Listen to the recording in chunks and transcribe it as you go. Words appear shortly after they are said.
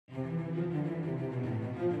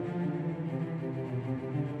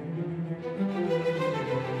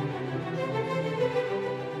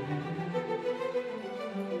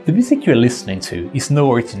The music you're listening to is no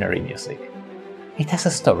ordinary music. It has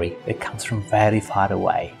a story that comes from very far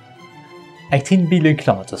away. 18 billion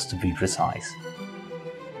kilometers to be precise.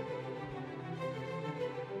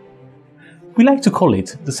 We like to call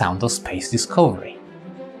it the sound of space discovery.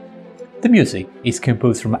 The music is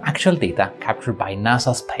composed from actual data captured by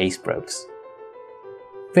NASA space probes.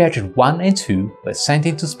 Voyager 1 and 2 were sent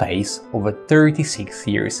into space over 36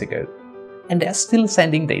 years ago, and they are still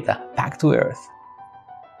sending data back to Earth.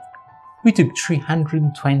 We took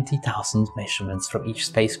 320,000 measurements from each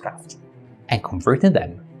spacecraft and converted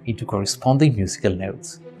them into corresponding musical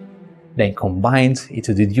notes, then combined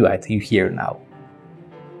into the duet you hear now.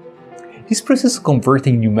 This process of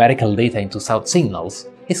converting numerical data into sound signals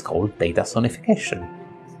is called data sonification.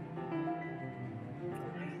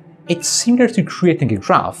 It's similar to creating a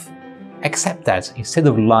graph, except that instead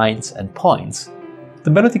of lines and points,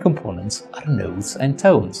 the melody components are notes and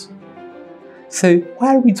tones. So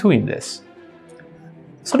why are we doing this?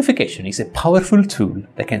 Sonification is a powerful tool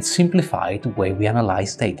that can simplify the way we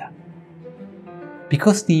analyze data.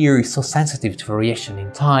 Because the ear is so sensitive to variation in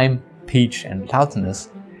time, pitch and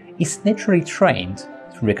loudness, it's naturally trained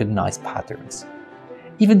to recognize patterns.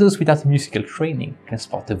 Even those without musical training can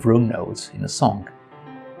spot the wrong notes in a song.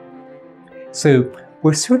 So,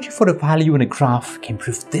 where searching for a value in a graph can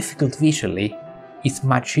prove difficult visually, it's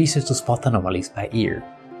much easier to spot anomalies by ear.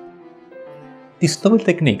 These novel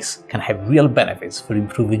techniques can have real benefits for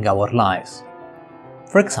improving our lives.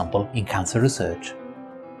 For example, in cancer research.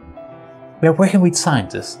 We are working with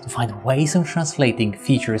scientists to find ways of translating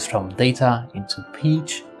features from data into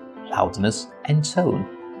pitch, loudness and tone,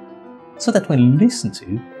 so that when listened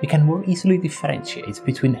to, we can more easily differentiate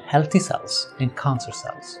between healthy cells and cancer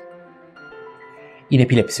cells. In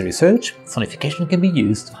epilepsy research, sonification can be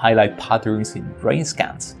used to highlight patterns in brain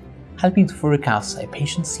scans, helping to forecast a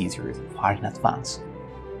patient's seizures far in advance.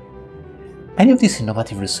 Many of these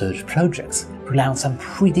innovative research projects rely on some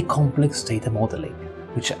pretty complex data modeling,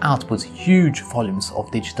 which outputs huge volumes of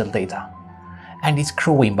digital data, and it's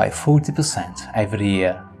growing by 40% every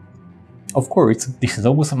year. Of course, this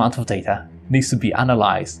enormous amount of data needs to be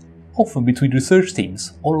analyzed, often between research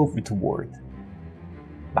teams all over the world.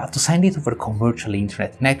 But to send it over a commercial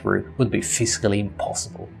internet network would be physically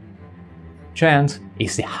impossible. GÉANT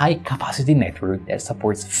is the high-capacity network that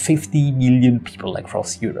supports 50 million people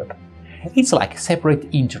across Europe. It's like a separate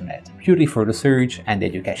internet, purely for research and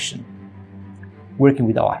education. Working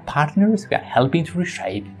with our partners, we are helping to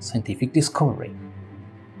reshape scientific discovery.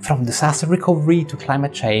 From disaster recovery to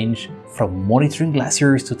climate change, from monitoring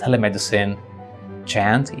glaciers to telemedicine,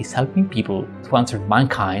 GÉANT is helping people to answer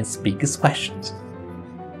mankind's biggest questions.